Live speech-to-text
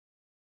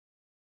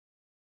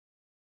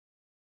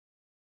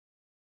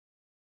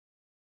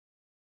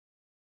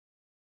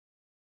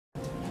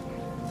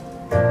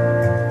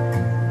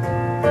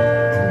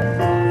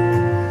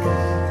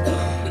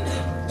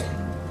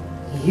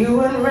You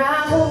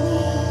unravel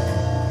me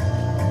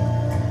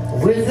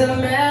with a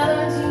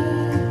melody.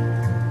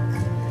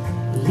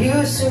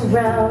 You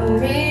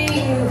surround me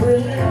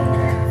with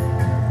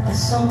a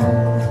song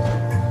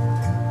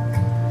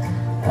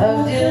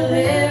of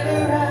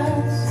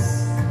deliverance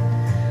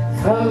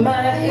from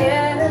my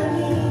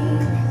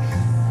enemies,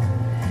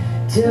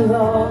 till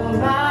all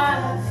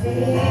my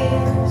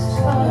fears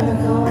are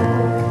gone.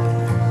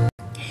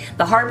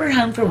 The Harbor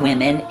Home for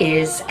Women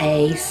is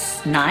a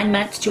 9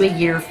 months to a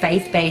year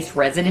faith-based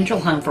residential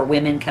home for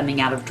women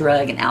coming out of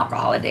drug and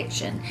alcohol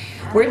addiction.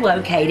 We're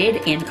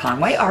located in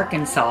Conway,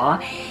 Arkansas,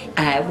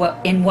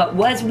 in what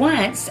was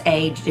once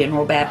a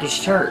General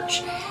Baptist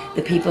church.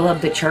 The people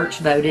of the church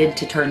voted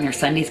to turn their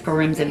Sunday school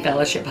rooms and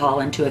fellowship hall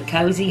into a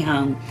cozy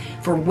home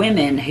for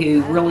women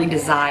who really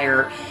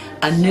desire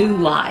a new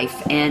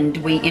life, and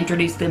we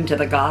introduce them to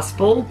the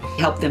gospel,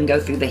 help them go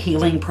through the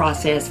healing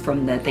process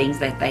from the things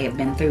that they have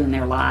been through in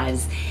their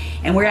lives.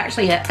 And we're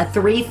actually a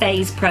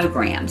 3-phase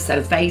program.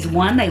 So phase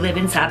 1, they live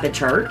inside the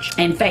church,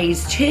 and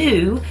phase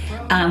 2,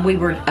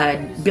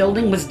 a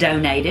building was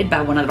donated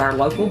by one of our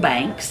local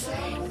banks,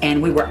 and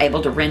we were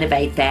able to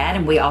renovate that,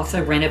 and we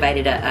also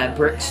renovated a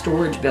brick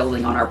storage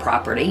building on our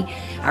property.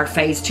 Our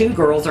phase 2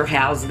 girls are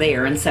housed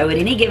there, and so at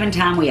any given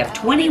time we have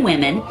 20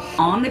 women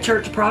on the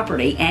church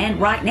property,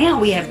 and right now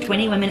we have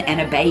 20 women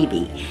and a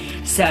baby.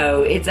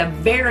 So it's a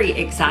very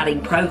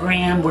exciting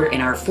program. We're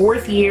in our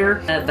 4th year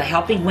of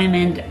helping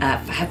women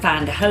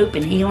find hope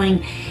and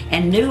healing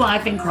and new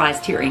life in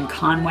Christ here in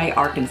Conway,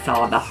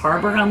 Arkansas. The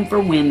Harbor Home for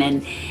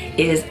Women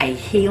is a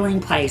healing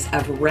place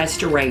of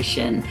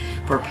restoration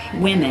for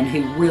women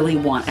who really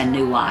want a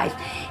new life.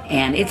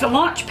 And it's a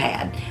launch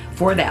pad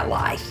for that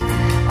life.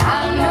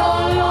 I'm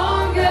no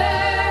longer